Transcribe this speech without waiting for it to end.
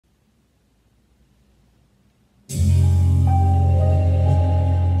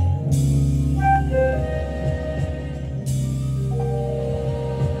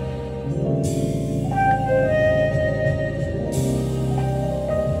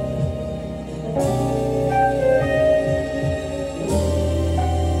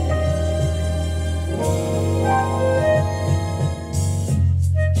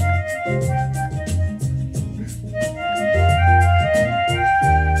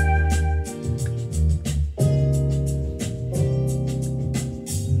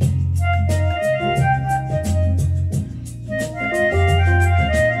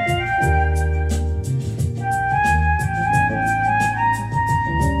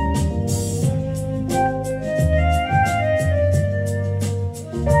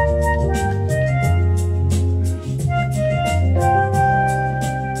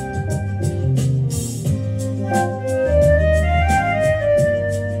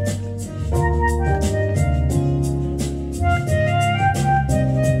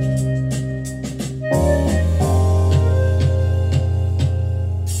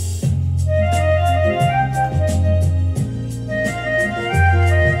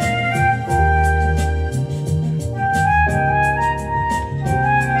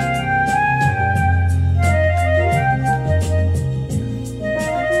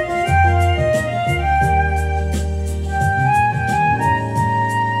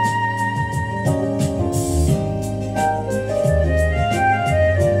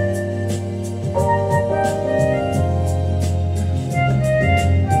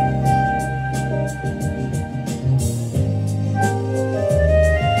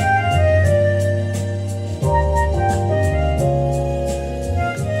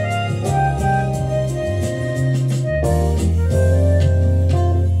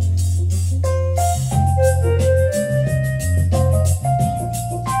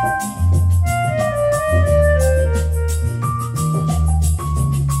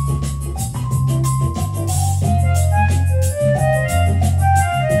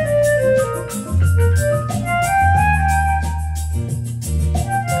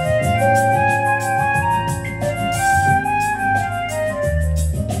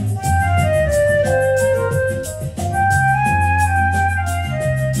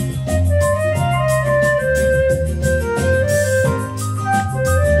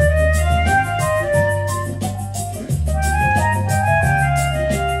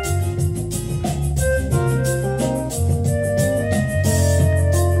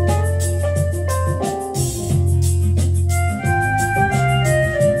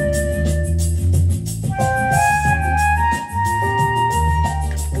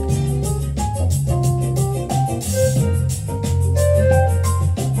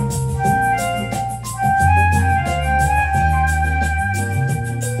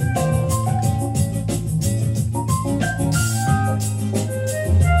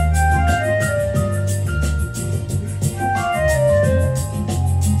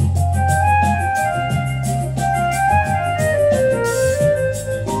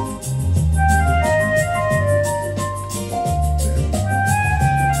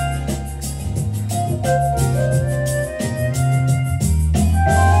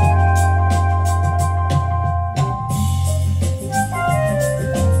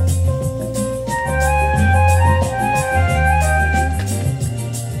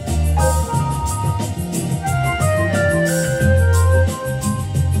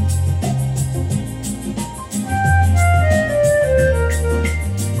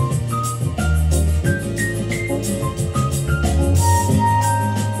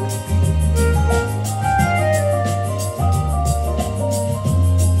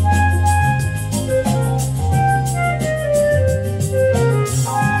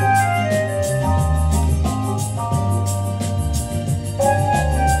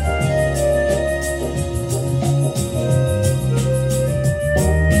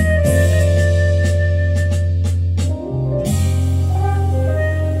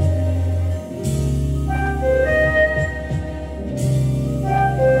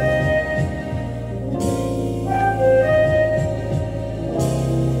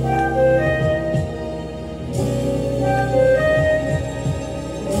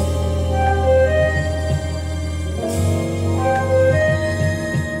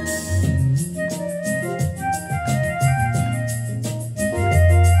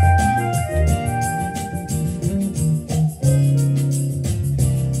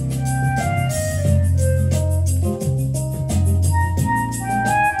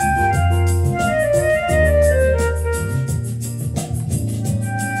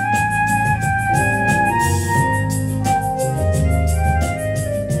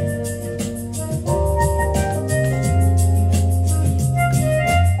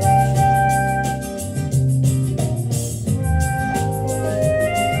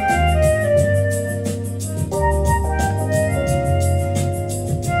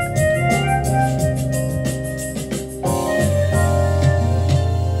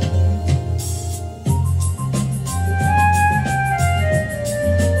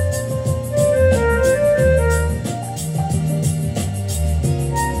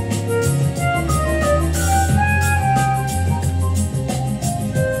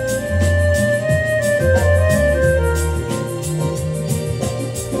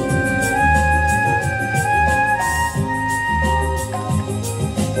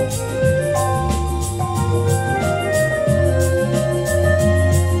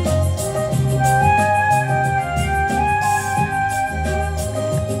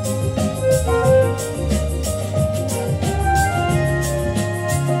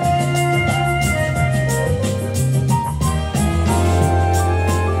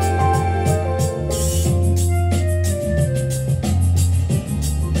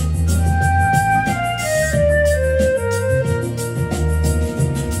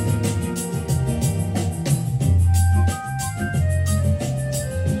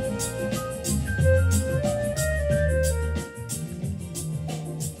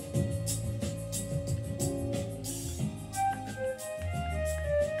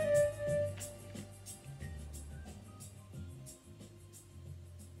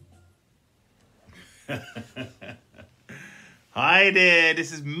Hi there,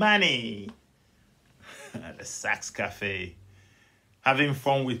 this is Manny at the Sax Cafe, having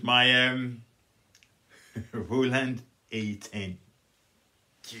fun with my Roland A-10g.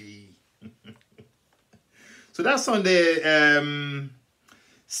 So that's on the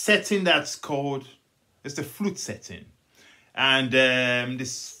setting that's called, it's the flute setting, and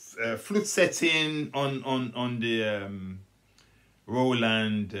this flute setting on the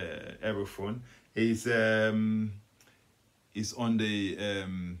Roland Aerophone is on the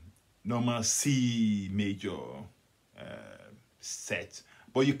normal C major set,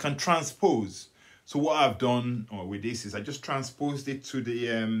 but you can transpose. So what I've done with this is I just transposed it to the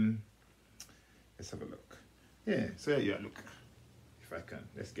let's have a look. Yeah, so yeah, look, if I can,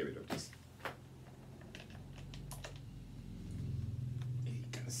 let's get rid of this. You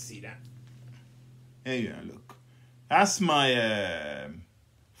can see that. There you are, look. That's my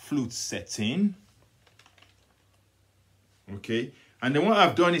flute setting. Okay, and then what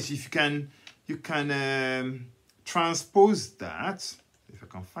I've done is if you can transpose that. If I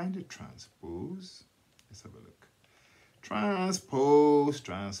can find the transpose, let's have a look. Transpose.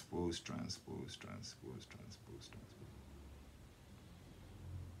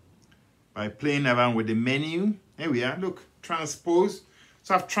 By playing around with the menu, here we are. Look, transpose.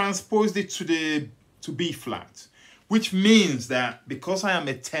 So I've transposed it to B flat, which means that because I am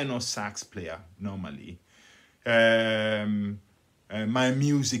a tenor sax player normally, my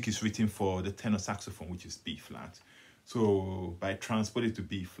music is written for the tenor saxophone, which is B flat. So by transporting to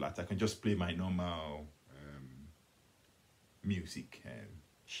B flat, I can just play my normal music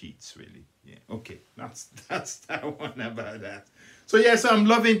sheets, really. Yeah. Okay, that's that one about that. So yeah, so I'm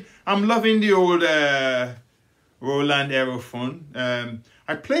loving the old Roland Aerophone.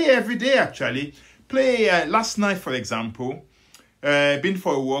 I play every day actually. Play last night, for example. Been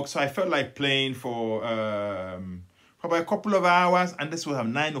for a walk, so I felt like playing for about a couple of hours, and this was at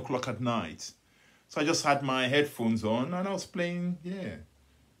 9 o'clock at night. So I just had my headphones on and I was playing, yeah,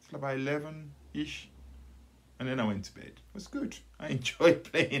 it's about 11-ish. And then I went to bed. It was good. I enjoyed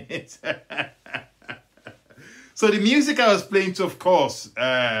playing it. So the music I was playing to, of course,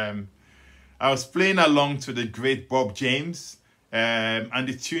 I was playing along to the great Bob James. And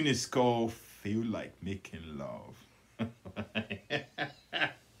the tune is called Feel Like Making Love.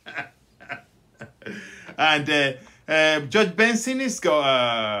 And Judge Benson has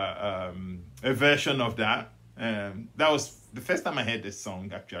got a version of that. That was the first time I heard this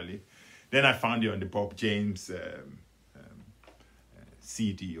song, actually. Then I found it on the Bob James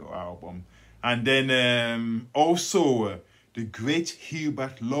CD or album. And then also the great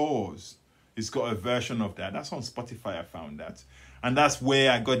Hubert Laws has got a version of that. That's on Spotify, I found that. And that's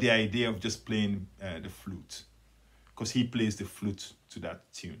where I got the idea of just playing the flute. Because he plays the flute to that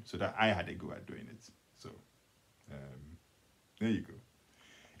tune. So that I had a go at doing it. So there you go.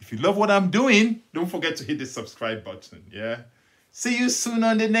 If you love what I'm doing, don't forget to hit the subscribe button. Yeah. See you soon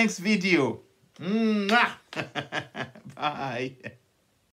on the next video. Mwah! Bye.